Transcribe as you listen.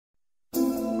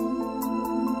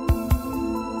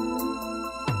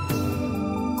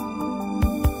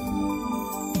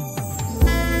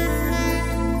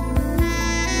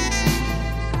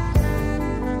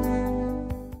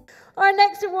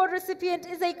award recipient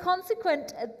is a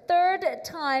consequent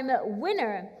third-time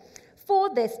winner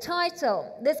for this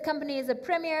title. This company is a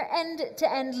premier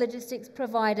end-to-end logistics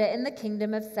provider in the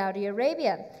Kingdom of Saudi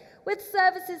Arabia, with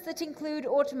services that include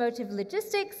automotive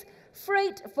logistics,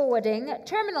 freight forwarding,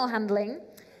 terminal handling,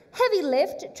 heavy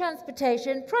lift,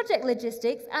 transportation, project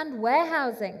logistics, and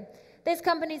warehousing. This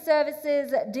company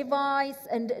services device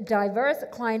and diverse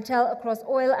clientele across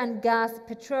oil and gas,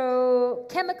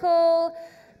 petrochemical,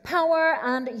 power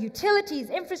and utilities,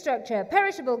 infrastructure,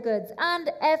 perishable goods, and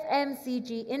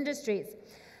FMCG industries.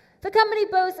 The company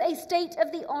boasts a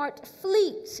state-of-the-art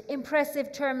fleet,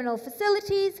 impressive terminal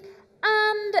facilities,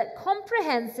 and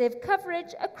comprehensive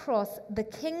coverage across the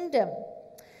kingdom.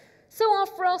 So our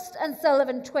Frost &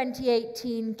 Sullivan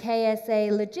 2018 KSA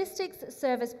Logistics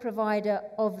Service Provider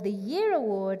of the Year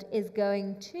Award is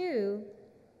going to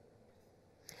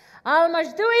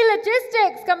Almajdouie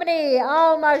Logistics Company.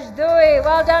 Almajdouie,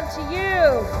 well done to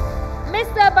you.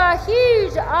 Mr.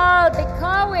 Bahij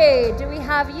Al-Bikawi, do we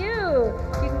have you?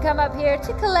 You can come up here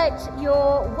to collect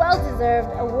your well-deserved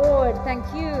award. Thank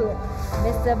you,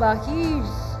 Mr. Bahij.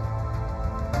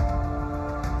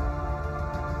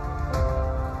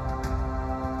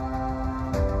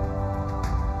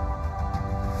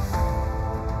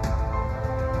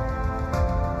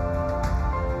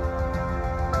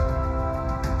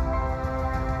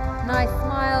 Nice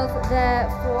smiles there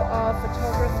for our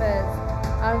photographers.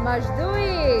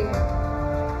 Almajdouie.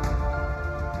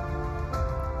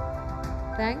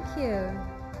 Thank you.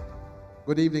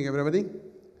 Good evening, everybody.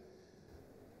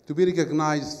 To be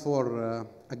recognized for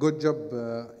a good job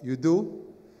you do,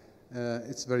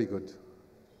 it's very good.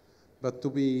 But to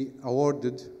be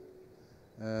awarded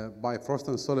by Frost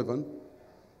 & Sullivan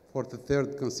for the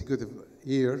third consecutive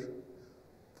year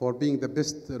for being the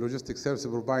best logistics service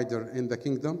provider in the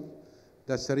kingdom,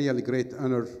 that's a really great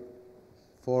honor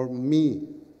for me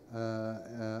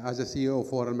as a CEO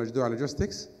for Almajdouie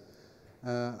Logistics.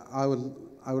 I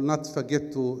will not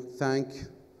forget to thank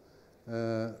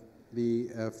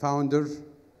the founder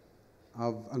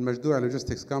of Almajdouie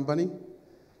Logistics Company,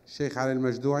 Sheikh Ali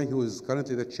Almajdouie, who is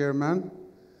currently the chairman,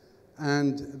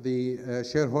 and the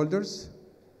shareholders,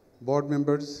 board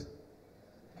members,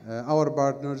 our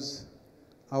partners,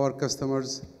 our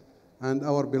customers, and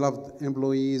our beloved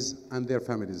employees and their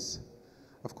families.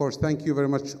 Of course, thank you very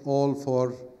much all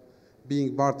for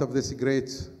being part of this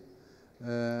great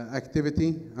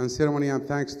activity and ceremony, and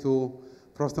thanks to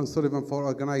Frost & Sullivan for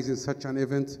organizing such an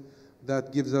event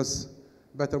that gives us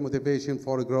better motivation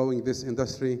for growing this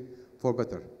industry for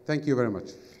better. Thank you very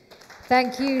much.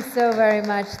 Thank you so very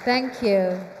much. Thank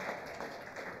you.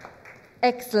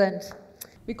 Excellent.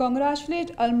 We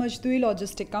congratulate Almajdouie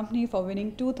Logistics Company for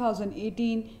winning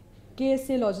 2018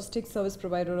 KSA Logistics Service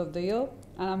Provider of the Year.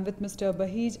 And I'm with Mr.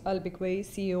 Bahij Al-Bikawi,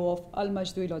 CEO of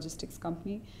Almajdouie Logistics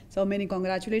Company. So many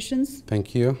congratulations.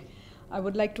 Thank you. I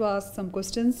would like to ask some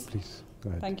questions. Please, go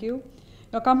ahead. Thank you.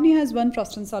 Your company has won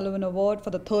Frost & Sullivan Award for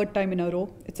the third time in a row.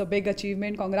 It's a big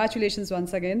achievement. Congratulations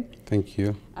once again. Thank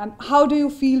you. And how do you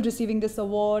feel receiving this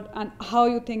award, and how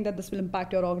you think that this will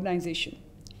impact your organization?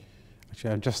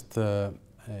 Actually, I just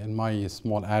in my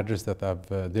small address that I've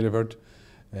delivered,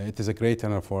 it is a great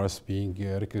honor for us being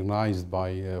recognized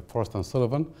by Frost &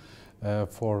 Sullivan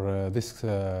for this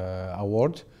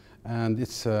award, and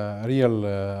it's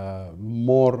real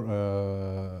more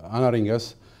honoring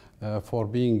us for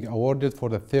being awarded for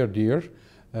the third year.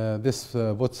 This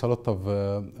puts a lot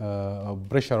of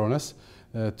pressure on us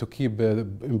to keep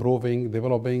improving,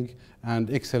 developing, and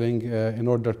excelling in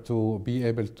order to be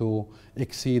able to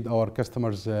exceed our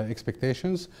customers'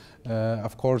 expectations.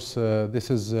 Of course, this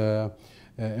is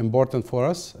important for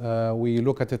us. We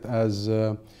look at it as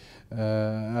an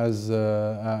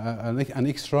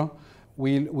extra.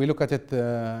 We look at it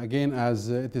again as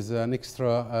it is an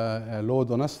extra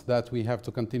load on us that we have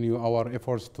to continue our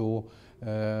efforts to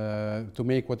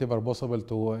make whatever possible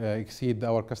to exceed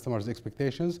our customers'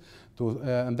 expectations.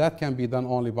 And that can be done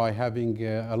only by having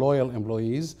loyal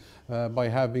employees, by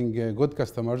having good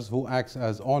customers who act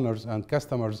as owners and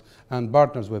customers and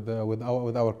partners with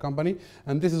our company.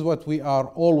 And this is what we are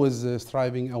always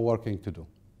striving and working to do.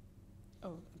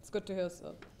 Oh, it's good to hear,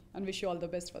 sir. And wish you all the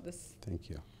best for this. Thank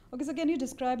you. Okay, so can you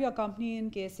describe your company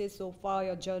in KSA so far,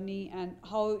 your journey, and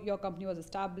how your company was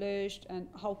established, and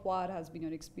how far has been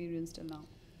your experience till now?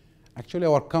 Actually,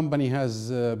 our company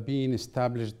has been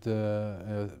established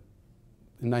in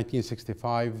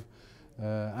 1965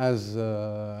 as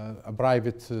a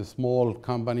private small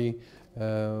company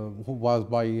who was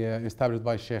established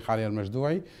by Sheikh Ali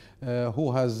Almajdouie,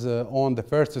 who has owned the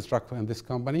first truck in this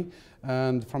company.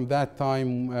 And from that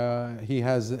time, he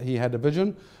had a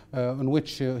vision in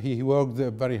which he worked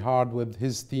very hard with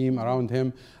his team around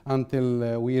him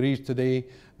until we reached today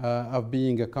of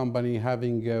being a company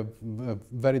having a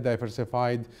very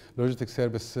diversified logistics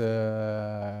services.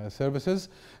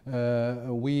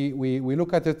 We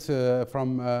look at it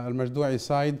from Almajdouie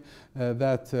side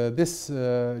that this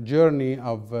journey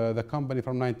of the company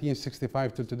from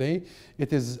 1965 to today,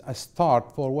 it is a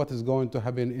start for what is going to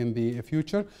happen in the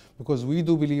future, because we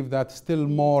do believe that still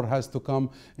more has to come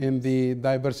in the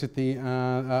diversity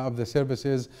of the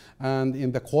services and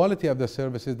in the quality of the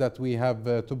services that we have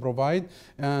to provide,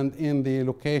 and in the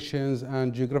locations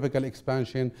and geographical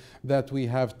expansion that we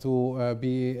have to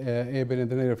be able in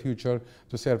the near future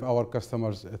to serve our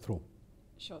customers through.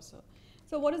 Sure, sir.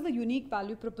 So what is the unique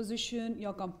value proposition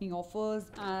your company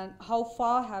offers, and how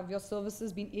far have your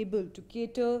services been able to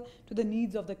cater to the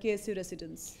needs of the KSA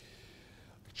residents?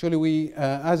 Actually, we,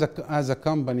 as a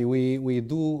company, we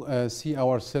do see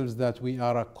ourselves that we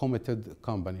are a committed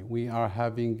company. We are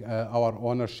having our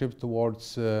ownership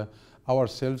towards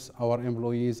ourselves, our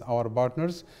employees, our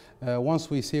partners. Once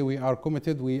we say we are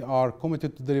committed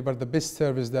to deliver the best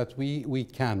service that we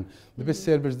can, the best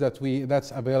service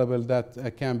that's available,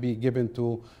 that can be given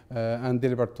to and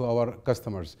delivered to our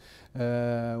customers.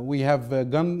 We have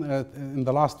gone in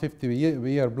the last 50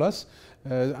 year plus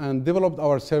and developed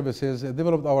our services,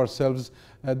 developed ourselves,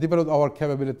 developed our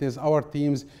capabilities, our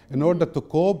teams, in order to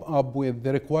cope up with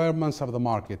the requirements of the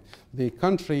market. The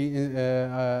country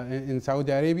in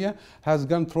Saudi Arabia has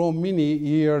gone through many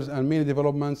years and many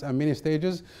developments and many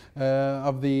stages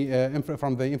of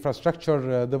from the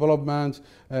infrastructure development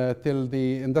till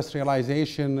the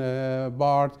industrialization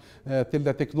part, till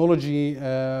the technology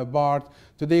part.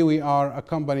 Today we are a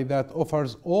company that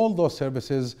offers all those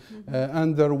services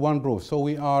under one roof. So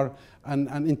we are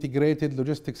an integrated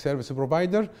logistics service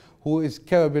provider who is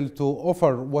capable to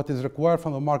offer what is required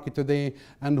from the market today,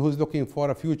 and who's looking for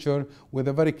a future with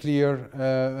a very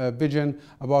clear vision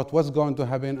about what's going to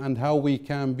happen and how we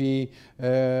can be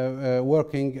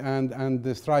working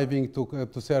and striving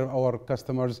to serve our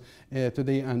customers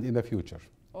today and in the future.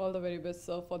 All the very best,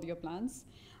 sir, for your plans.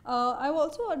 I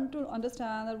also want to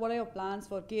understand that what are your plans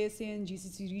for KSA and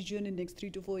GCC region in the next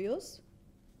 3 to 4 years?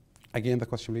 Again, the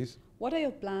question, please. What are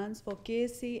your plans for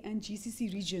KSA and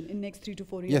GCC region in the next 3 to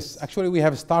 4 years? Yes, actually, we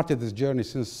have started this journey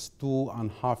since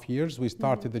 2.5 years. We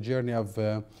started the journey of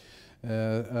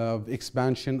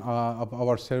expansion of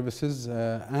our services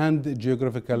and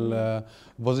geographical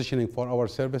positioning for our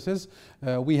services.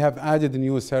 We have added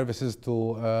new services to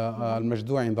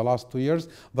Almajdouie in the last 2 years.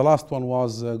 The last one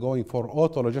was going for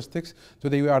auto logistics.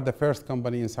 Today we are the first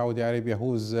company in Saudi Arabia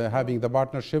who's having the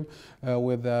partnership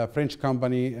with a French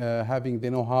company having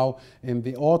the know-how in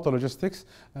the auto logistics.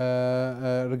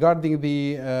 Regarding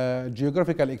the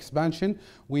geographical expansion,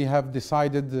 we have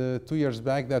decided 2 years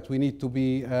back that we need to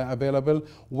be available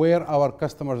where our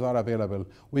customers are available.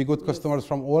 We got customers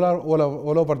from all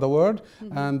over the world,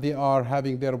 and they are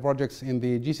having their projects in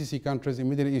the GCC countries, in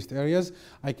Middle East areas.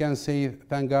 I can say,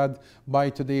 thank God, by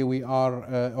today we are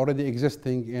already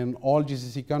existing in all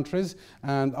GCC countries,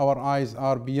 and our eyes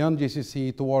are beyond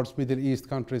GCC towards Middle East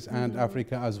countries and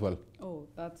Africa as well. Oh,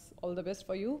 that's all the best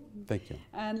for you. Thank you.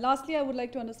 And lastly, I would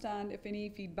like to understand if any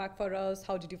feedback for us.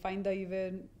 How did you find the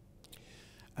event?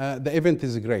 The event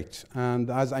is great, and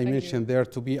as I mentioned there,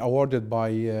 to be awarded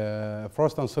by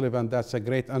Frost & Sullivan, that's a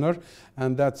great honor,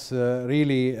 and that's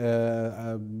really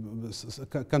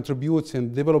contributes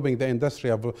in developing the industry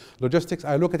of logistics.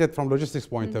 I look at it from logistics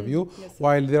point of view,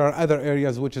 while there are other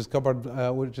areas which is covered,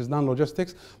 which is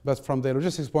non-logistics, but from the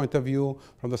logistics point of view,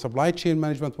 from the supply chain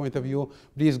management point of view,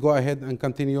 please go ahead and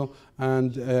continue,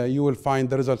 and you will find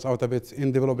the results out of it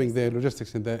in developing the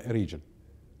logistics in the region.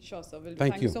 Sure, sir.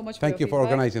 Thank you so much Thank for you for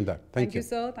organizing that. Thank you,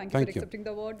 sir. Thank you for accepting the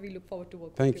award. We look forward to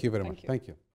working with you. Thank you very much. Thank you.